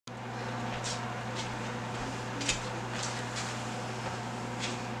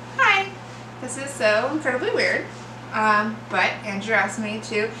This is so incredibly weird, but Andrew asked me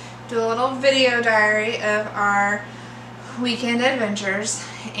to do a little video diary of our weekend adventures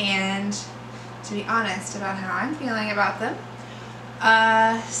and to be honest about how I'm feeling about them.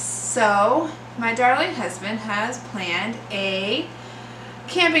 So my darling husband has planned a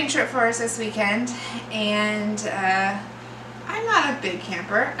camping trip for us this weekend, and I'm not a big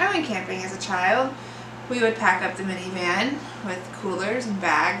camper. I went camping as a child. We would pack up the minivan with coolers and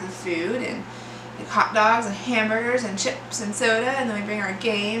bags of food and like hot dogs and hamburgers and chips and soda, and then we bring our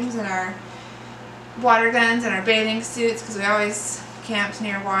games and our water guns and our bathing suits because we always camped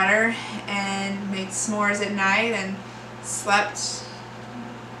near water, and made s'mores at night and slept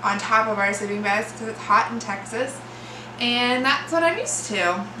on top of our sleeping bags because it's hot in Texas. And that's what I'm used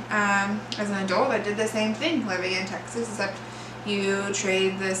to. As an adult, I did the same thing living in Texas, except you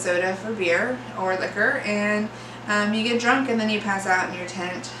trade the soda for beer or liquor, and you get drunk and then you pass out in your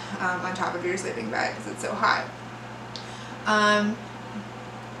tent on top of your sleeping bag because it's so hot.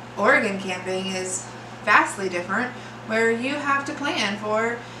 Oregon camping is vastly different, where you have to plan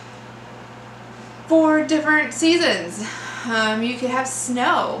for 4 different seasons. You could have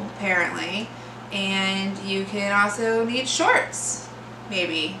snow, apparently, and you can also need shorts,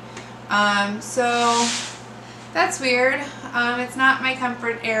 maybe. So that's weird. It's not my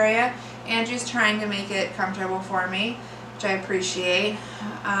comfort area. Andrew's trying to make it comfortable for me, which I appreciate.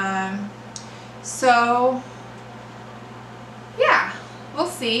 So yeah, we'll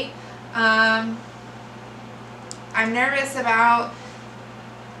see. I'm nervous about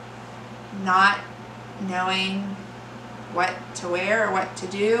not knowing what to wear or what to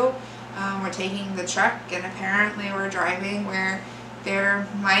do. We're taking the truck, and apparently we're driving where there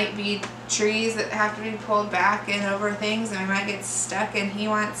might be trees that have to be pulled back and over things, and we might get stuck, and he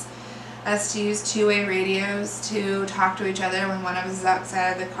wants us to use two-way radios to talk to each other when one of us is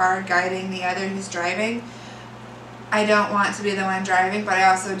outside of the car guiding the other who's driving. I don't want to be the one driving, but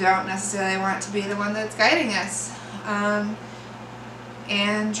I also don't necessarily want to be the one that's guiding us.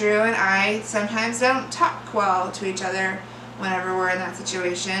 Andrew and I sometimes don't talk well to each other whenever we're in that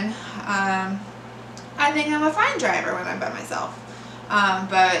situation. I think I'm a fine driver when I'm by myself.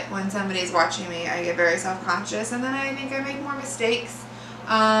 But when somebody's watching me, I get very self-conscious, and then I think I make more mistakes.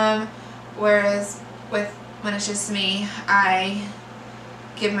 Whereas when it's just me, I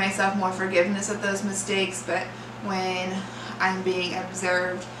give myself more forgiveness of those mistakes, but when I'm being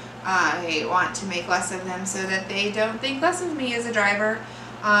observed, I want to make less of them so that they don't think less of me as a driver.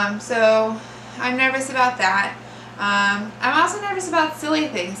 So I'm nervous about that. I'm also nervous about silly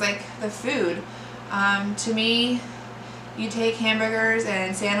things like the food. To me, you take hamburgers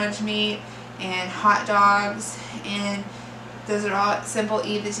and sandwich meat and hot dogs, and those are all simple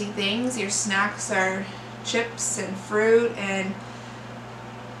easy things. Your snacks are chips and fruit, and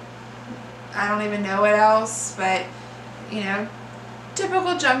I don't even know what else, but you know,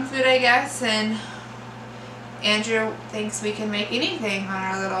 typical junk food, I guess. And Andrew thinks we can make anything on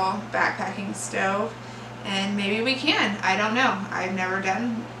our little backpacking stove, and maybe we can. I don't know. I've never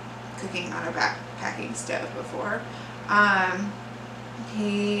done cooking on a backpacking stove before.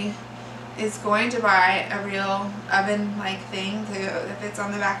 He is going to buy a real oven-like thing that fits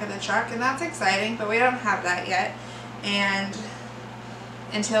on the back of the truck, and that's exciting, but we don't have that yet. And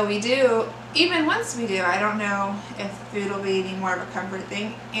until we do, even once we do, I don't know if food will be any more of a comfort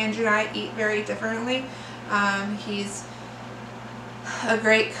thing. Andrew and I eat very differently. He's a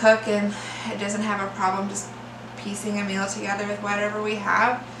great cook and doesn't have a problem just piecing a meal together with whatever we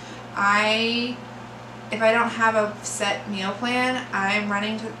have. If I don't have a set meal plan, I'm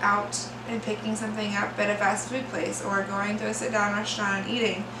running out and picking something up at a fast food place or going to a sit-down restaurant and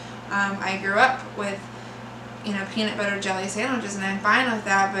eating. I grew up with, you know, peanut butter jelly sandwiches, and I'm fine with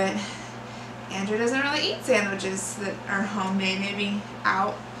that, but Andrew doesn't really eat sandwiches that are homemade. Maybe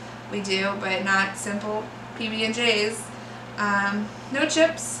out we do, but not simple PB&Js. No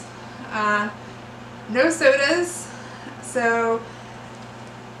chips, no sodas, so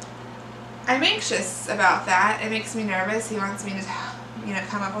I'm anxious about that. It makes me nervous. He wants me to, you know,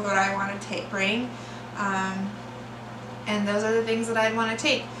 come up with what I want to bring, and those are the things that I'd want to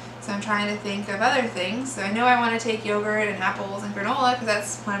take. So I'm trying to think of other things. So I know I want to take yogurt and apples and granola because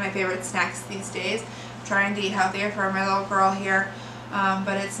that's one of my favorite snacks these days. I'm trying to eat healthier for my little girl here,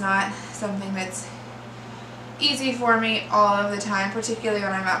 but it's not something that's easy for me all of the time, particularly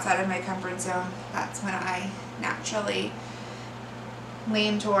when I'm outside of my comfort zone. That's when I naturally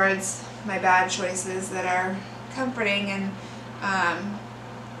lean towards my bad choices that are comforting, and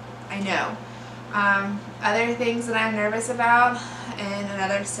I know. Other things that I'm nervous about, and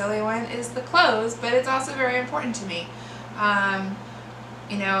another silly one, is the clothes, but it's also very important to me.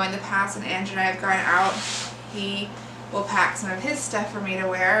 you know, in the past when Andrew and I have gone out, he will pack some of his stuff for me to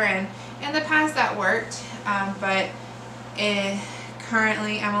wear, and in the past that worked, but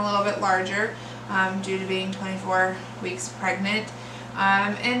currently I'm a little bit larger due to being 24 weeks pregnant.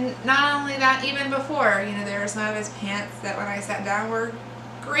 And not only that, even before, you know, there were some of his pants that when I sat down were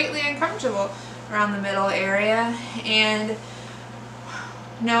greatly uncomfortable around the middle area, and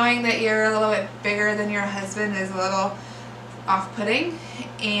knowing that you're a little bit bigger than your husband is a little off-putting,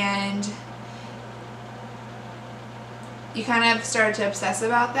 and you kind of start to obsess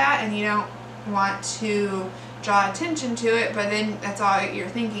about that, and you don't want to draw attention to it, but then that's all you're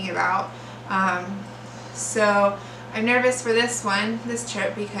thinking about. So I'm nervous for this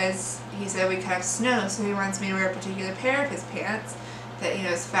trip, because he said we could have snow, so he wants me to wear a particular pair of his pants that, you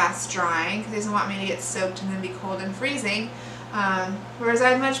know, is fast drying, because he doesn't want me to get soaked and then be cold and freezing. Whereas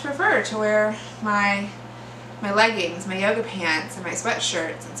I'd much prefer to wear my leggings, my yoga pants, and my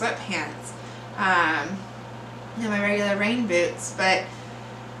sweatshirts and sweatpants, and my regular rain boots. But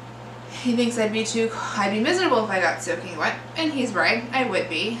he thinks I'd be miserable if I got soaking wet, and he's right, I would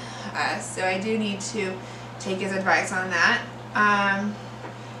be. So I do need to take his advice on that.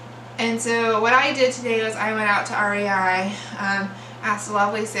 And so what I did today was I went out to r.e.i, asked a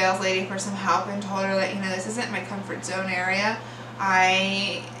lovely sales lady for some help, and told her that, you know, this isn't my comfort zone area.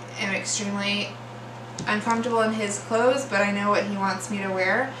 I am extremely uncomfortable in his clothes, but I know what he wants me to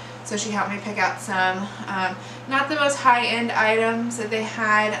wear. So she helped me pick out some, not the most high-end items that they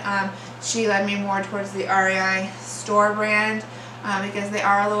had. She led me more towards the r.e.i store brand, because they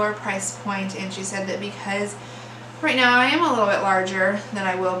are a lower price point, and she said that because right now I am a little bit larger than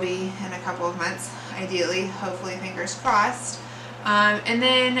I will be in a couple of months, ideally, hopefully, fingers crossed. And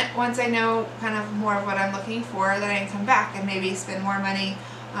then once I know kind of more of what I'm looking for, then I can come back and maybe spend more money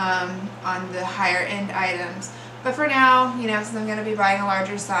on the higher end items. But for now, you know, since I'm going to be buying a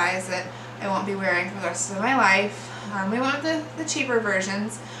larger size that I won't be wearing for the rest of my life, we went with the cheaper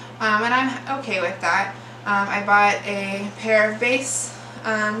versions, and I'm okay with that. I bought a pair of base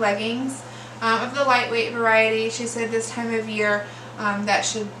leggings of the lightweight variety. She said this time of year that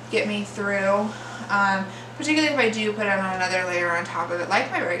should get me through, particularly if I do put on another layer on top of it, like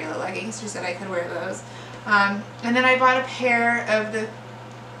my regular leggings. She said I could wear those. And then I bought a pair of the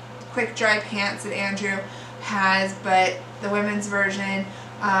quick dry pants that Andrew has, but the women's version,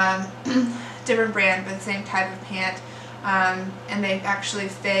 different brand but the same type of pant, and they actually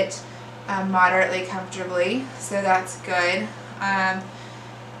fit moderately comfortably, so that's good. And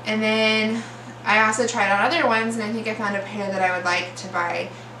then I also tried on other ones, and I think I found a pair that I would like to buy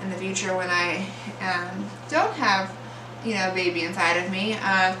in the future when I don't have, you know, a baby inside of me,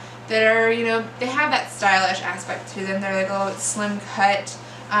 that are, you know, they have that stylish aspect to them. They're like a little bit slim cut,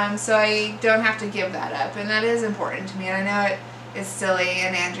 so I don't have to give that up, and that is important to me. And I know it is silly,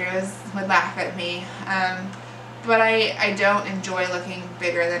 and Andrew would laugh at me, but I don't enjoy looking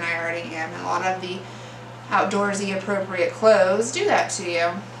bigger than I already am, and a lot of the outdoorsy appropriate clothes do that to you.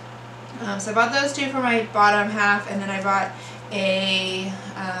 So I bought those two for my bottom half, and then I bought a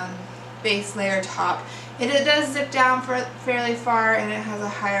base layer top. It does zip down fairly far, and it has a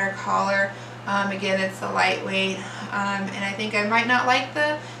higher collar. Again, it's the lightweight, and I think I might not like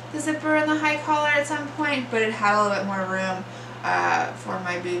the zipper and the high collar at some point, but it had a little bit more room for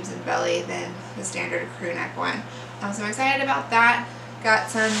my boobs and belly than the standard crew neck one. So I'm excited about that. Got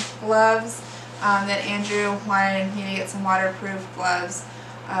some gloves that Andrew wanted me to get, some waterproof gloves.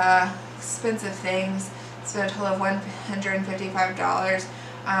 Expensive things. Spent a total of $155.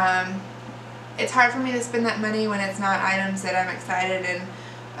 It's hard for me to spend that money when it's not items that I'm excited and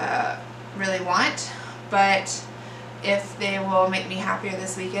really want, but if they will make me happier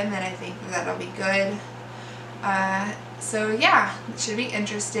this weekend, then I think that'll be good. So yeah, it should be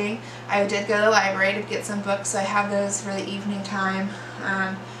interesting. I did go to the library to get some books, so I have those for the evening time.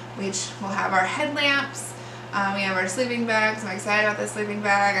 We will have our headlamps. We have our sleeping bags. I'm excited about the sleeping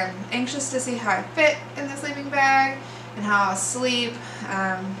bag. I'm anxious to see how I fit in the sleeping bag and how I'll sleep.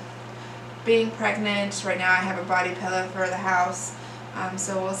 Being pregnant, right now I have a body pillow for the house,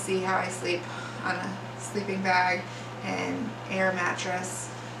 so we'll see how I sleep on a sleeping bag and air mattress.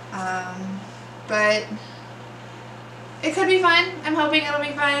 But it could be fun. I'm hoping it'll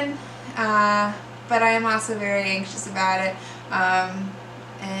be fun, but I am also very anxious about it,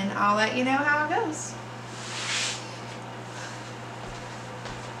 and I'll let you know how it goes.